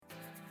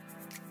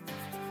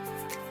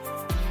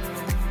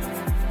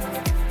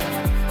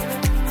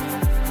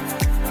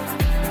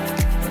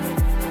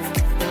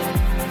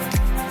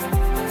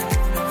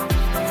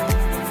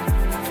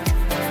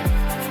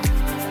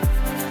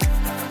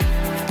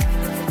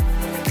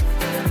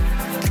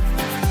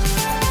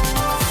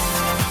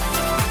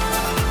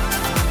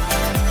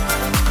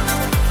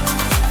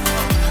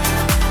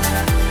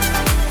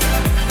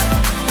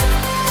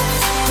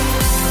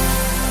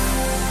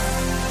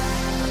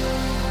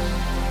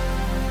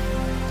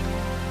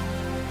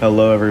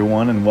Hello,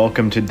 everyone, and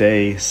welcome to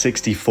day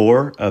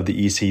 64 of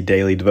the EC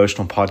Daily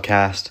Devotional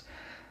Podcast.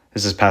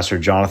 This is Pastor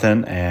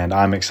Jonathan, and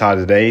I'm excited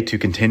today to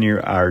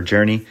continue our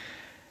journey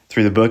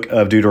through the book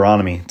of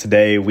Deuteronomy.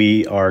 Today,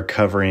 we are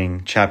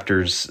covering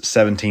chapters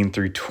 17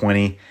 through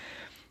 20,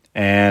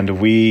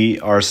 and we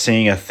are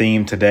seeing a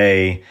theme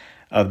today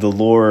of the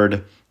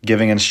Lord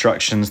giving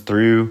instructions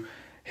through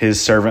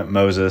his servant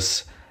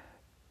Moses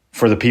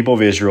for the people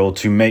of Israel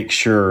to make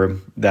sure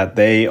that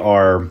they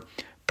are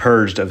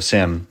purged of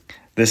sin.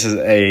 This is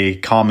a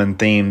common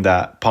theme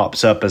that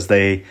pops up as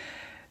they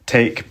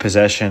take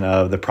possession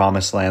of the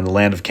promised land, the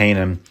land of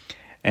Canaan.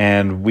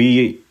 And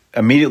we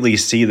immediately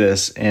see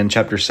this in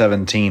chapter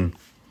 17.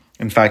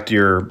 In fact,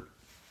 your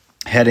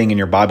heading in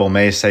your Bible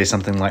may say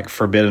something like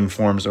forbidden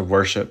forms of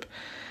worship.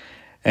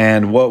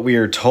 And what we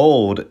are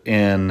told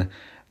in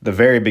the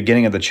very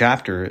beginning of the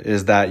chapter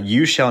is that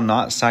you shall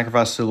not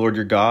sacrifice to the Lord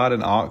your God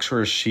an ox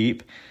or a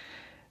sheep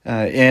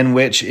in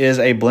which is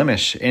a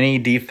blemish, any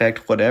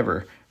defect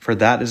whatever. For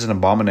that is an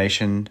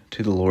abomination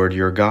to the Lord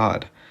your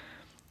God.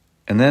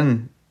 And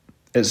then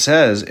it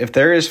says, if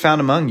there is found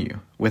among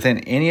you, within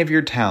any of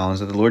your towns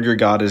that the Lord your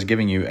God is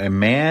giving you, a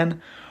man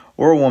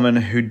or a woman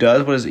who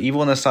does what is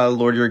evil in the sight of the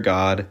Lord your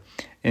God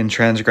in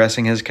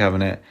transgressing his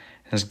covenant,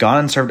 has gone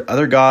and served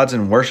other gods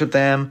and worshipped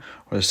them,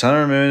 or the sun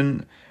or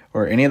moon,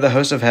 or any of the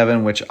hosts of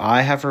heaven, which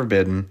I have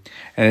forbidden,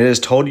 and it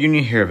is told you and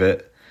you hear of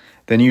it,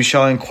 then you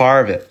shall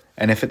inquire of it.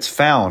 And if it's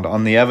found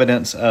on the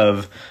evidence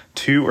of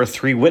 2 or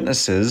 3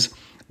 witnesses,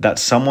 that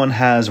someone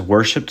has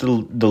worshipped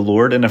the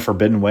Lord in a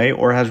forbidden way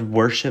or has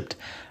worshipped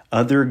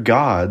other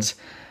gods,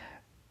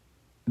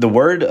 the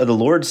word of the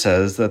Lord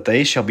says that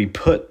they shall be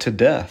put to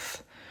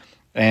death.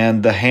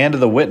 And the hand of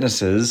the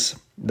witnesses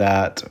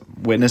that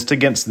witnessed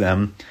against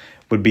them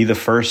would be the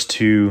first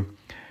to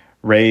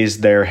raise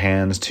their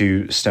hands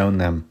to stone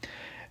them.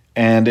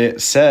 And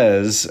it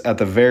says at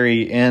the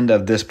very end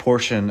of this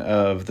portion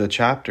of the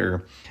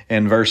chapter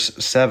in verse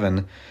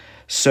 7,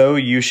 so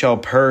you shall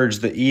purge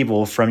the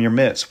evil from your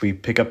midst. We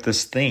pick up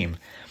this theme.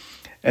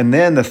 And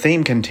then the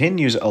theme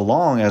continues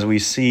along as we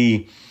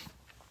see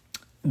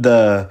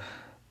the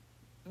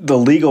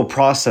legal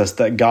process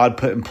that God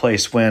put in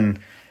place when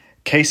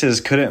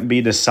cases couldn't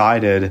be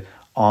decided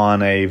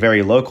on a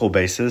very local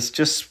basis,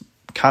 just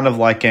kind of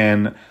like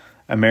in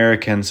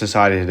American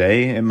society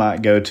today. It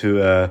might go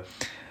to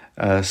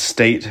a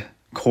state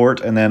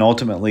court and then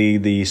ultimately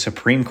the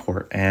Supreme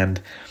Court.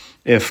 And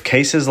if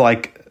cases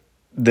like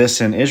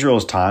this in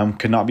Israel's time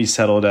could not be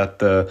settled at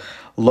the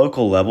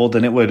local level,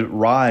 then it would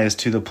rise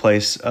to the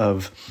place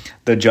of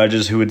the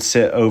judges who would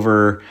sit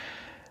over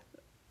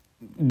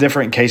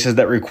different cases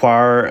that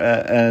require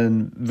a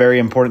very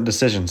important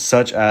decision,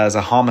 such as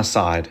a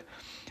homicide.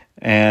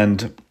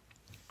 And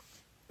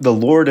the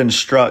Lord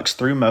instructs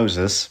through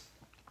Moses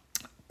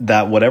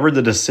that whatever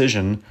the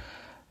decision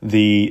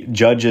the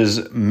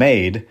judges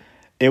made,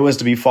 it was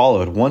to be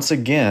followed. Once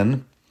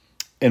again,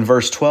 in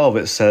verse 12,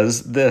 it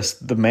says this,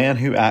 the man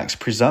who acts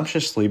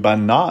presumptuously by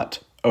not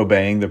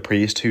obeying the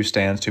priest who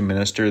stands to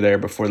minister there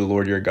before the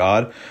Lord your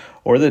God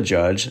or the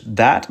judge,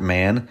 that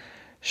man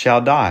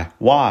shall die.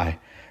 Why?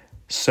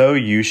 So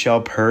you shall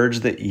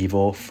purge the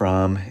evil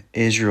from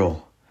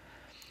Israel.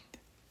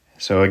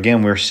 So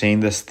again, we're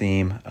seeing this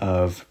theme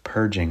of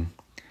purging.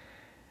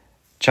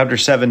 Chapter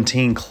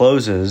 17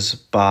 closes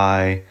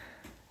by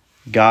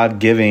God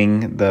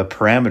giving the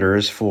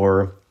parameters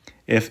for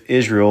if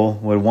Israel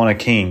would want a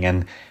king.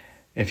 And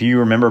if you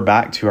remember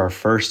back to our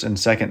 1st and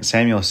 2nd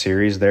Samuel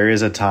series, there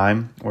is a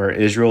time where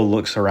Israel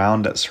looks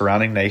around at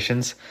surrounding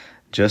nations,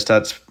 just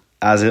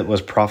as it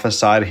was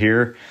prophesied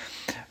here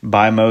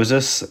by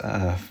Moses,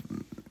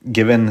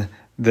 given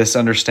this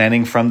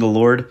understanding from the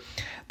Lord,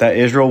 that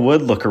Israel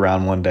would look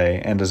around one day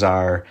and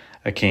desire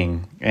a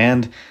king.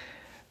 And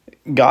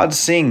God,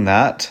 seeing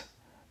that,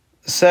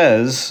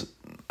 says,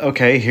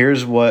 okay,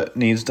 here's what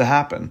needs to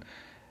happen.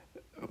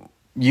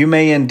 You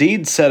may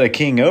indeed set a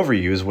king over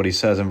you, is what he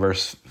says in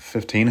verse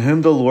 15,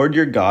 whom the Lord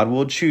your God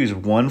will choose,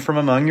 one from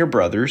among your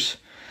brothers.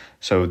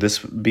 So this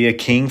be a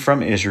king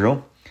from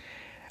Israel.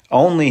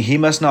 Only he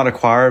must not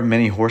acquire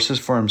many horses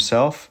for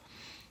himself,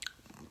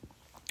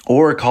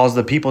 or cause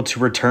the people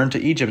to return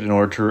to Egypt in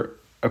order to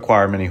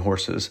acquire many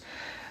horses.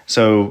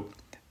 So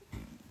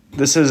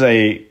this is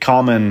a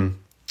common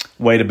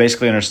way to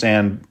basically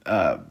understand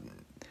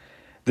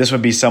this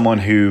would be someone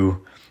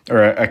who,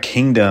 or a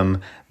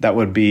kingdom that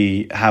would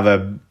have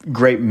a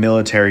great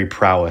military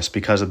prowess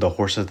because of the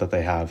horses that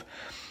they have.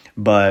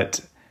 But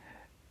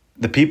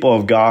the people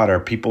of God are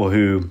people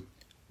who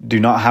do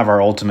not have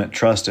our ultimate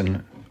trust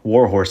in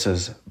war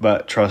horses,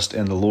 but trust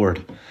in the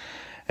Lord.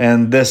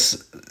 And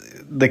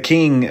the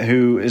king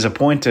who is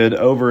appointed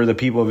over the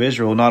people of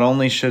Israel not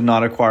only should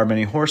not acquire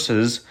many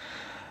horses,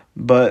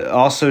 but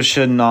also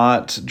should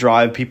not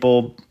drive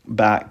people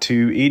back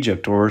to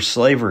Egypt or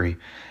slavery,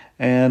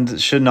 and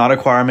should not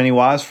acquire many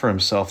wives for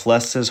himself,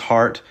 lest his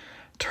heart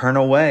turn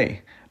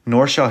away,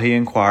 nor shall he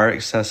inquire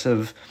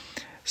excessive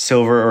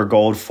silver or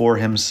gold for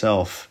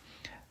himself.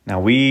 Now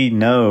we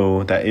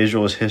know that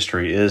Israel's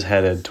history is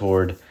headed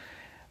toward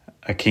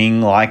a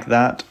king like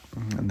that,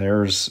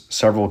 There's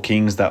several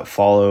kings that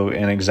follow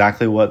in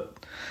exactly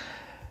what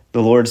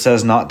the Lord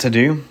says not to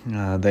do.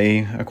 They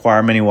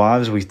acquire many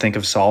wives. We think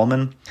of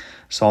Solomon.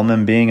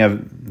 Solomon,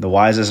 being the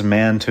wisest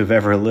man to have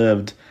ever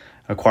lived,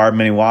 acquired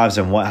many wives,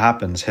 and what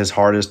happens? His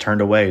heart is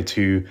turned away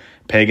to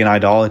pagan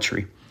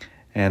idolatry.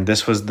 And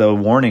this was the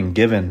warning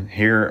given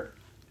here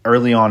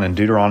early on in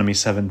Deuteronomy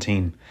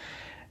 17.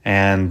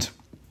 And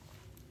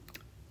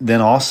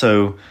then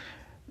also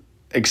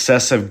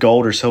excessive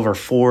gold or silver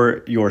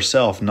for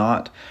yourself,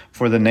 not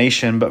for the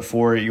nation, but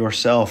for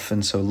yourself.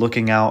 And so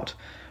looking out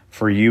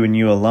for you and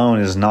you alone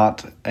is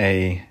not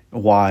a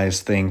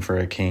wise thing for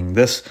a king.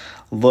 This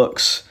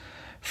looks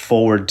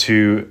forward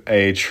to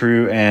a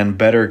true and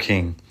better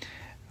king,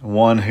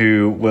 one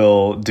who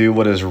will do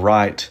what is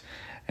right.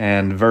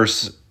 And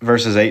verses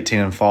 18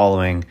 and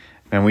following,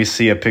 and we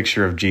see a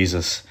picture of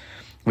Jesus.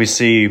 We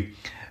see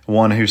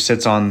one who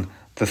sits on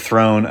the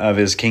throne of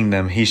his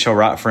kingdom. He shall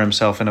write for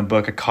himself in a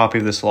book a copy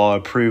of this law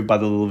approved by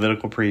the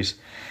Levitical priest.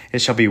 It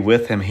shall be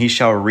with him. He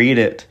shall read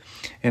it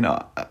in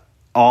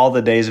all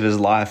the days of his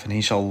life, and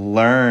he shall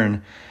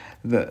learn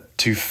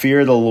to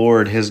fear the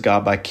Lord his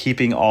God by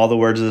keeping all the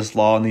words of this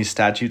law and these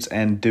statutes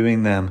and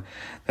doing them,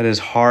 that his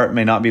heart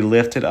may not be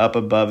lifted up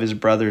above his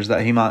brothers,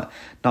 that he might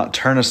not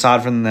turn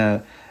aside from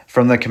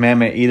the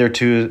commandment either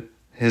to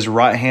his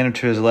right hand or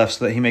to his left,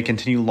 so that he may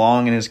continue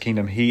long in his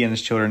kingdom, he and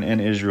his children in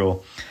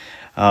Israel.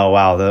 Oh,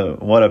 wow.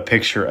 What a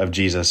picture of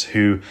Jesus,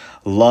 who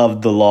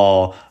loved the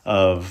law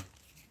of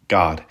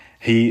God.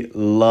 He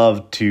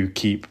loved to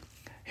keep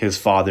his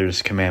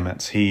Father's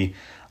commandments. He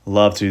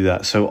loved to do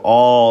that. So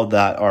all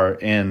that are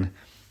in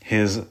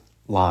his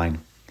line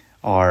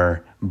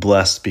are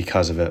blessed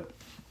because of it.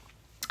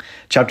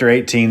 Chapter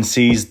 18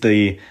 sees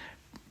the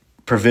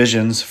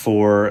provisions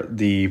for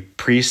the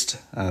priest,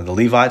 the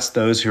Levites,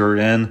 those who are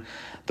in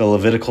the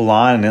Levitical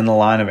line and in the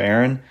line of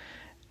Aaron.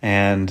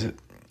 And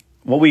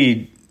what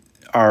we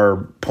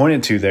are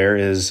pointed to there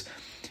is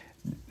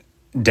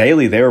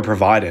daily they were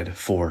provided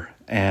for.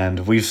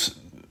 And we've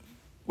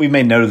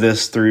made note of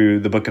this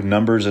through the book of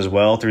Numbers as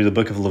well, through the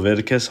book of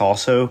Leviticus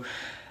also.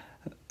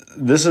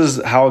 This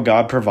is how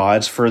God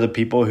provides for the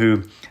people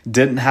who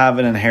didn't have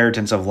an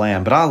inheritance of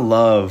land. But I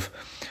love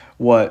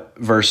what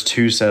verse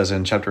 2 says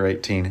in chapter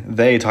 18.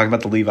 They, talking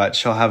about the Levites,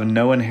 shall have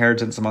no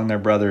inheritance among their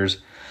brothers.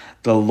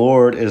 The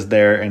Lord is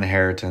their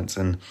inheritance.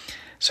 And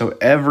so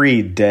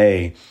every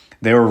day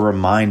they were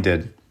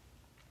reminded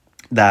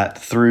that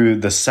through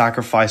the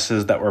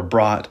sacrifices that were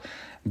brought,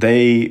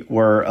 they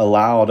were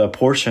allowed a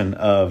portion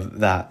of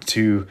that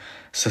to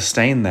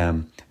sustain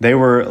them. They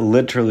were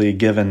literally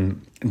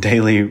given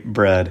daily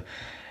bread.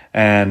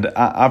 And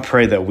I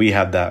pray that we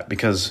have that,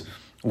 because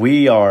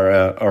we are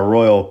a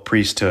royal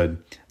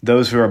priesthood,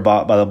 those who are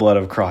bought by the blood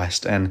of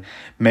Christ. And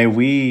may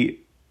we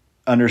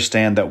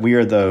understand that we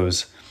are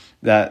those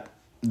that,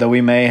 though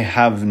we may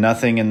have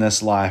nothing in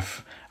this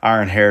life,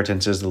 our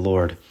inheritance is the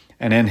Lord,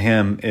 and in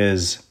him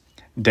is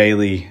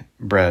daily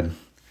bread.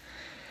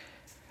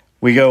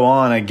 We go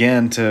on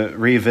again to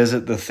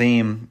revisit the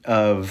theme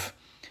of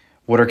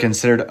what are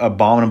considered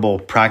abominable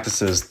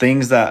practices,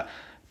 things that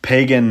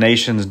pagan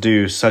nations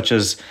do, such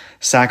as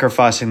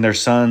sacrificing their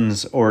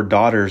sons or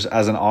daughters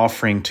as an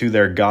offering to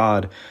their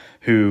God,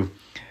 who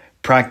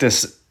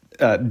practice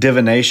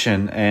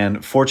divination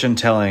and fortune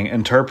telling,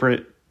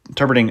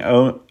 interpreting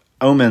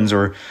omens,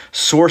 or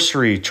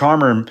sorcery,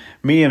 charmer,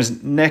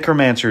 mediums,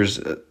 necromancers,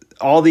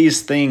 all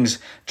these things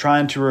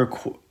trying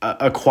to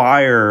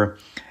acquire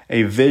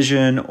a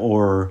vision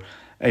or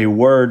a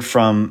word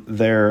from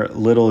their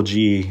little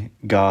g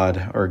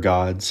God or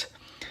gods.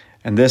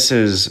 And this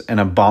is an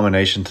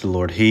abomination to the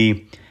Lord.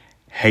 He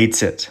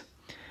hates it.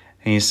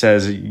 And he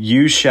says,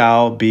 you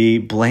shall be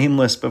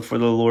blameless before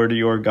the Lord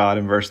your God,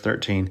 in verse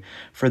 13.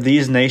 For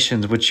these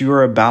nations which you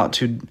are about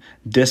to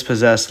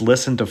dispossess,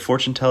 listen to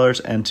fortune tellers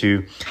and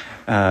to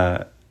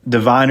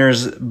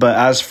diviners. But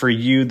as for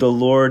you, the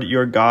Lord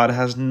your God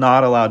has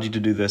not allowed you to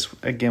do this.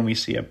 Again, we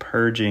see a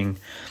purging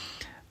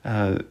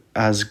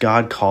as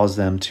God calls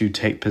them to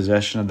take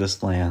possession of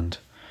this land.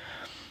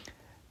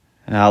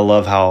 And I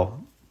love how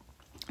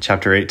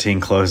chapter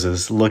 18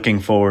 closes, looking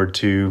forward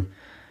to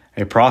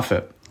a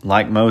prophet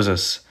like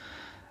Moses.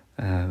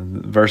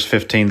 Verse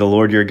 15, the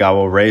Lord your God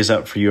will raise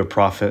up for you a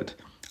prophet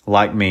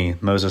like me,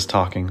 Moses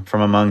talking,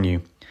 from among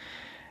you.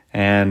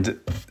 And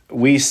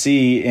we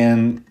see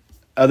in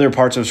other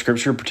parts of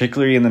Scripture,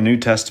 particularly in the New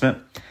Testament,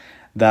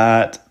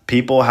 that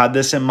people had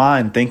this in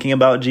mind, thinking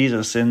about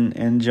Jesus.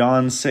 In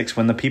John 6,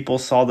 when the people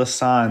saw the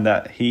sign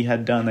that he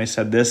had done, they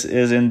said, this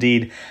is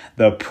indeed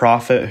the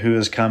prophet who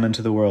has come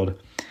into the world.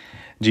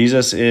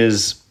 Jesus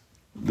is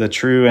the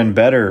true and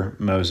better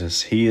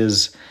Moses. He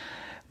is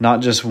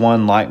not just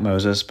one like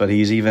Moses, but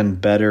he's even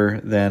better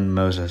than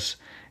Moses.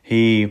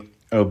 He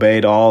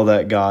obeyed all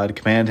that God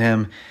commanded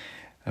him.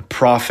 A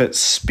prophet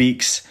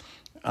speaks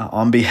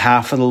on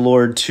behalf of the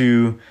Lord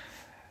to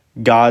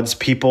God's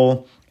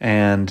people,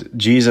 and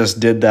Jesus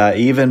did that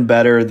even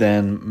better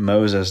than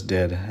Moses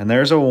did. And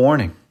there's a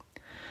warning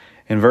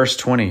in verse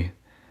 20.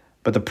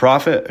 But the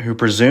prophet who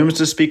presumes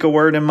to speak a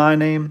word in my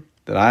name,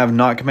 that I have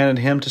not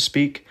commanded him to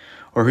speak,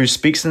 or who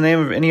speaks in the name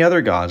of any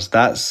other gods,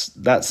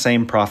 that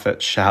same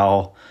prophet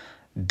shall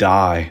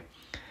die.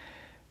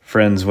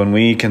 Friends, when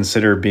we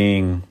consider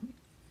being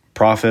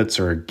prophets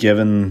or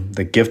given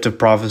the gift of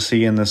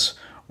prophecy in this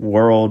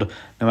world,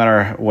 no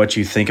matter what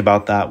you think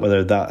about that,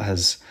 whether that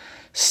has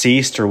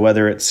ceased or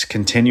whether it's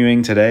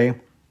continuing today,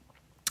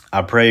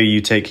 I pray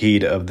you take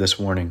heed of this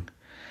warning.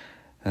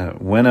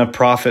 When a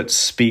prophet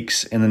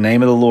speaks in the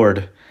name of the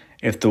Lord,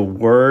 if the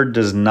word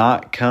does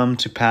not come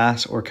to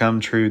pass or come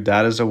true,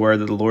 that is a word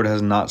that the Lord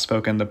has not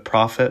spoken. The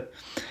prophet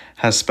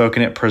has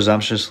spoken it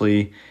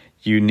presumptuously.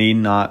 You need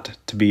not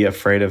to be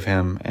afraid of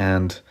him.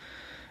 And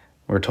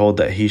we're told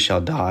that he shall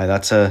die.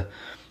 That's a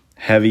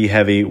heavy,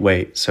 heavy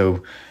weight.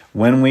 So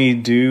when we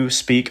do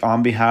speak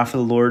on behalf of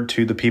the Lord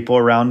to the people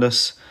around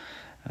us,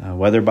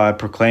 whether by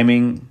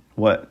proclaiming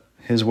what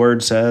his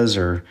word says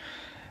or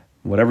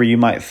whatever you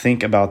might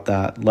think about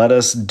that, let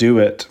us do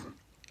it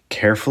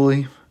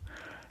carefully.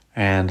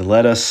 And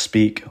let us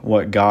speak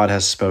what God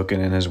has spoken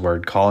in his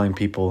word, calling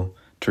people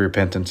to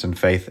repentance and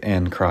faith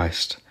in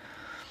Christ.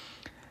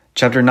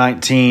 Chapter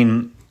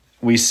 19,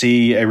 we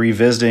see a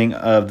revisiting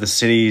of the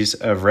cities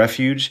of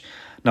refuge.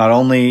 Not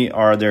only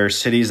are there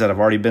cities that have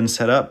already been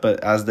set up,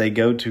 but as they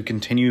go to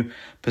continue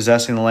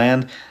possessing the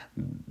land,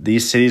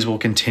 these cities will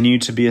continue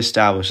to be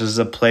established. This is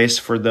a place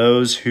for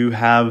those who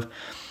have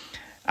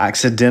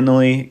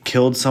accidentally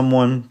killed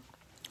someone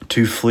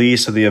to flee,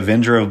 so the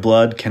avenger of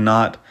blood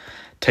cannot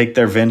take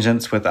their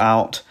vengeance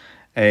without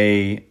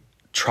a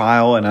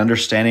trial and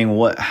understanding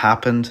what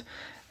happened.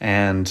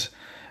 And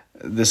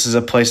this is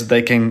a place that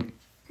they can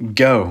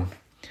go.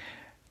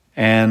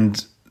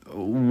 And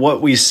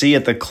what we see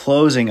at the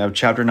closing of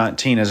chapter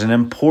 19 is an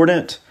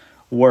important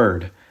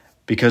word,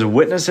 because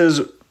witnesses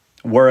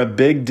were a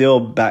big deal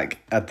back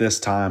at this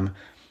time.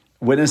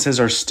 Witnesses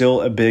are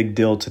still a big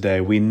deal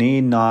today. We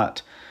need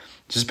not,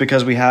 just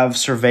because we have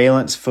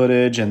surveillance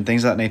footage and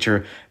things of that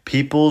nature,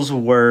 people's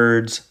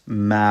words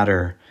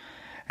matter.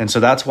 And so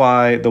that's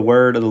why the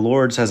word of the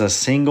Lord says a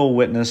single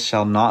witness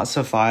shall not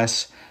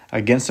suffice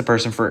against a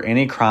person for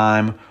any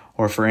crime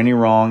or for any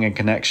wrong in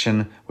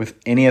connection with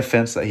any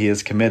offense that he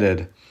has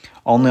committed.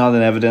 Only on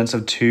the evidence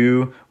of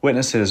 2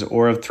 witnesses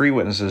or of 3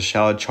 witnesses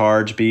shall a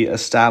charge be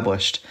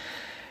established.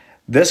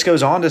 This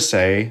goes on to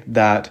say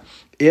that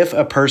if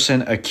a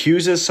person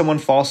accuses someone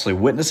falsely,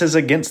 witnesses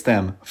against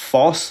them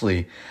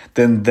falsely,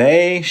 then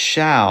they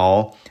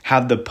shall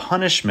have the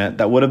punishment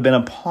that would have been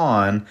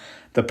upon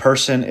the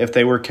person if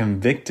they were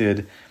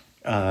convicted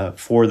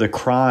for the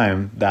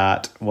crime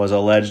that was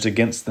alleged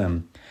against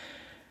them.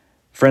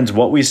 Friends,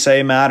 what we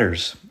say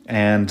matters.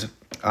 And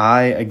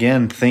I,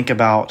 again, think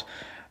about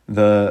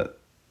the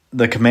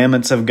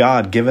commandments of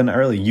God given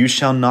early. You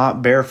shall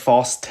not bear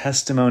false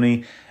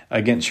testimony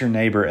against your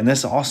neighbor. And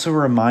this also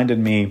reminded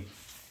me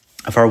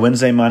of our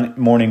Wednesday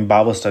morning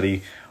Bible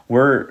study.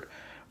 We're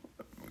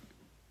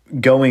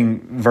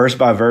going verse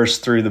by verse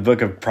through the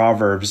book of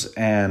Proverbs,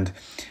 and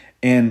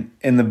in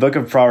the book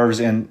of Proverbs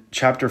in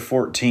chapter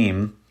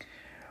 14,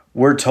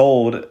 we're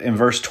told in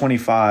verse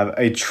 25,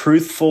 a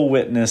truthful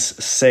witness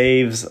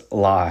saves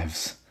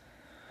lives,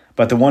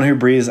 but the one who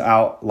breathes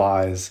out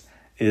lies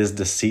is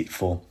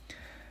deceitful.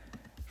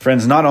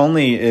 Friends, not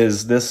only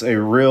is this a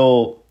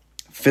real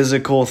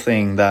physical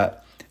thing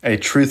that a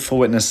truthful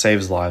witness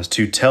saves lives,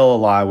 to tell a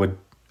lie would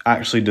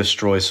actually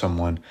destroy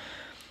someone,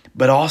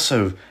 but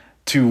also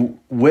to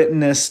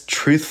witness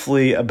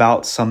truthfully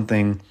about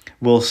something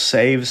will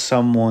save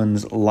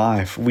someone's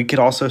life. We could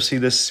also see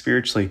this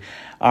spiritually.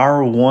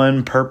 Our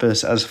one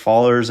purpose as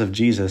followers of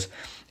Jesus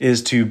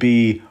is to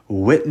be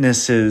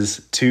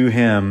witnesses to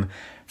him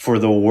for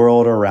the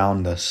world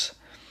around us.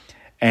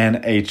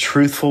 And a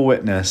truthful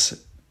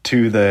witness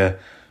to the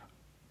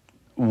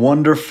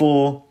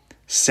wonderful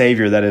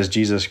Savior that is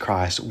Jesus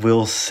Christ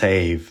will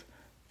save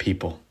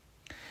people.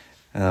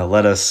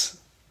 Let us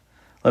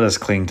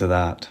cling to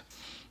that.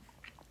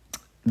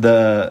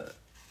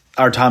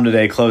 Our time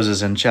today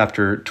closes in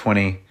chapter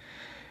 20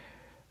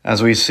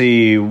 as we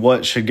see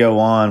what should go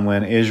on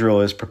when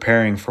Israel is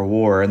preparing for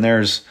war. And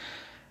there's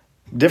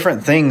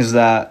different things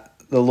that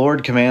the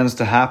Lord commands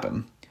to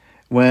happen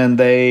when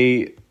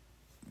they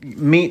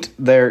meet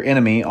their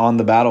enemy on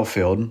the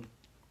battlefield,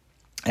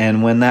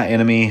 and when that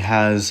enemy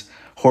has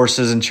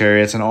horses and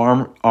chariots, an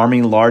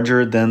army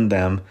larger than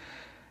them.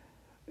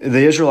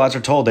 The Israelites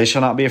are told they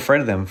shall not be afraid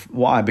of them.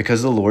 Why?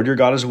 Because the Lord your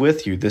God is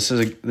with you. This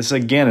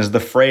again is the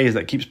phrase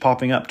that keeps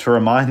popping up to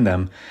remind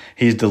them.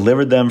 He's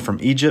delivered them from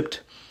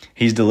Egypt.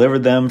 He's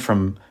delivered them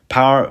from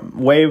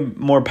way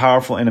more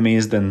powerful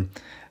enemies than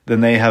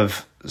they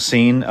have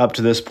seen up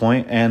to this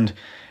point, and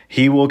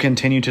he will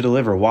continue to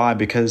deliver. Why?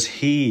 Because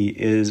he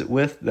is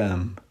with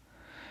them.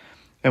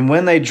 And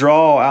when they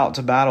draw out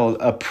to battle,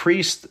 the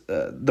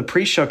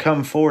priest shall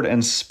come forward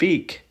and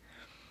speak.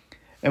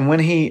 And when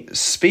he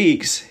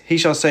speaks, he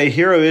shall say,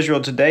 Hear, O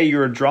Israel, today you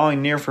are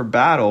drawing near for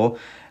battle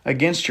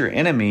against your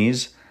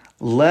enemies.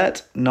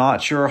 Let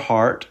not your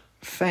heart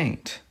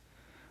faint.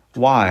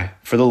 Why?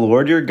 For the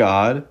Lord your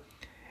God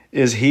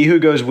is he who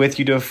goes with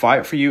you to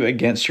fight for you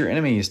against your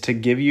enemies, to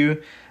give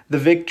you the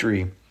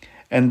victory.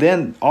 And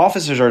then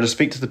officers are to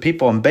speak to the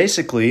people. And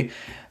basically,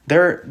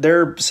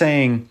 they're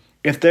saying,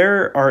 if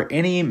there are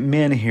any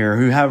men here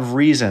who have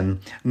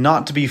reason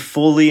not to be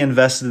fully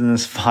invested in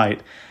this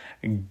fight,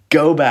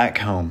 go back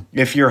home.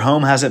 If your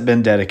home hasn't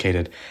been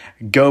dedicated,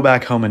 go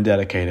back home and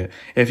dedicate it.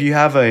 If you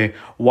have a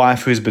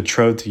wife who's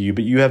betrothed to you,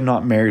 but you have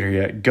not married her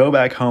yet, go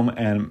back home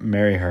and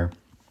marry her.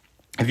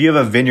 If you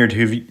have a vineyard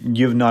who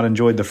you have not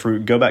enjoyed the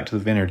fruit, go back to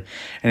the vineyard.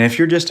 And if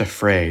you're just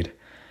afraid,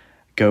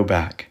 go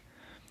back.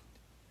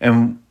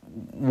 And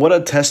what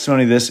a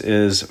testimony this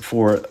is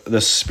for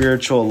the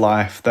spiritual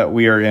life that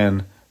we are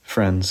in,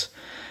 friends,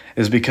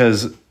 is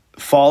because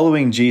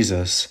following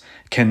Jesus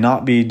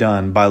cannot be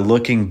done by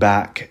looking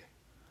back.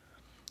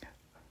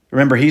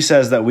 Remember, he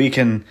says that we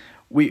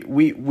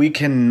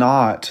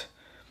cannot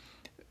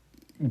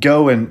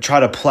go and try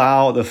to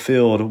plow the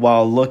field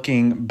while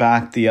looking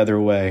back the other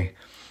way.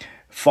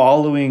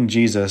 Following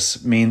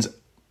Jesus means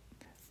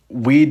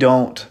we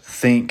don't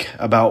think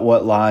about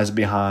what lies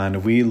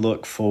behind. We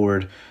look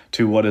forward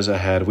to what is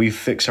ahead. We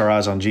fix our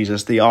eyes on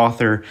Jesus, the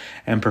author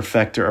and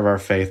perfecter of our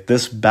faith.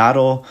 This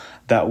battle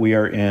that we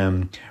are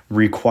in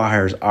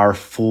requires our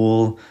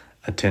full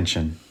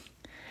attention.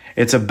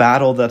 It's a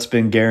battle that's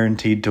been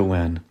guaranteed to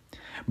win.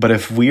 But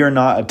if we are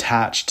not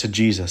attached to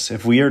Jesus,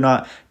 if we are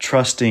not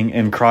trusting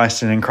in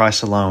Christ and in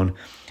Christ alone,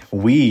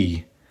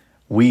 we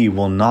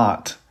will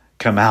not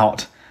come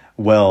out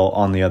well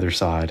on the other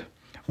side.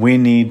 We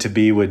need to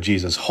be with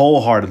Jesus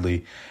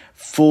wholeheartedly,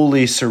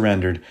 fully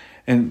surrendered,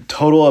 in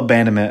total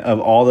abandonment of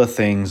all the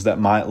things that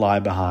might lie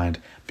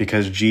behind,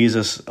 because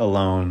Jesus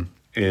alone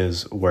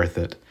is worth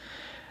it.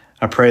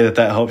 I pray that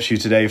helps you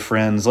today,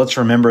 friends. Let's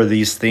remember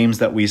these themes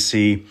that we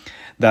see,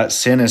 that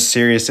sin is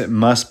serious. It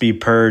must be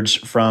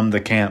purged from the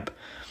camp.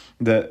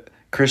 The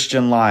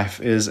Christian life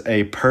is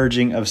a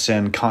purging of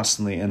sin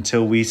constantly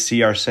until we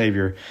see our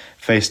Savior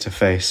face to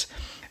face.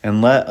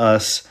 And let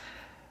us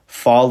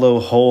follow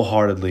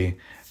wholeheartedly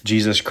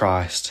Jesus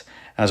Christ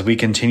as we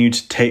continue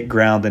to take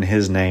ground in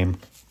his name.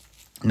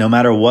 No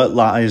matter what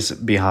lies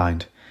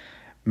behind,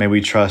 may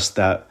we trust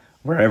that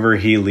wherever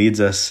he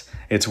leads us,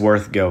 it's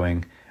worth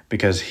going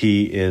because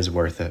he is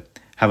worth it.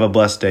 Have a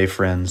blessed day,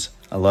 friends.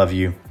 I love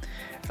you.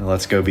 And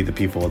let's go be the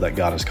people that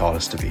God has called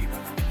us to be.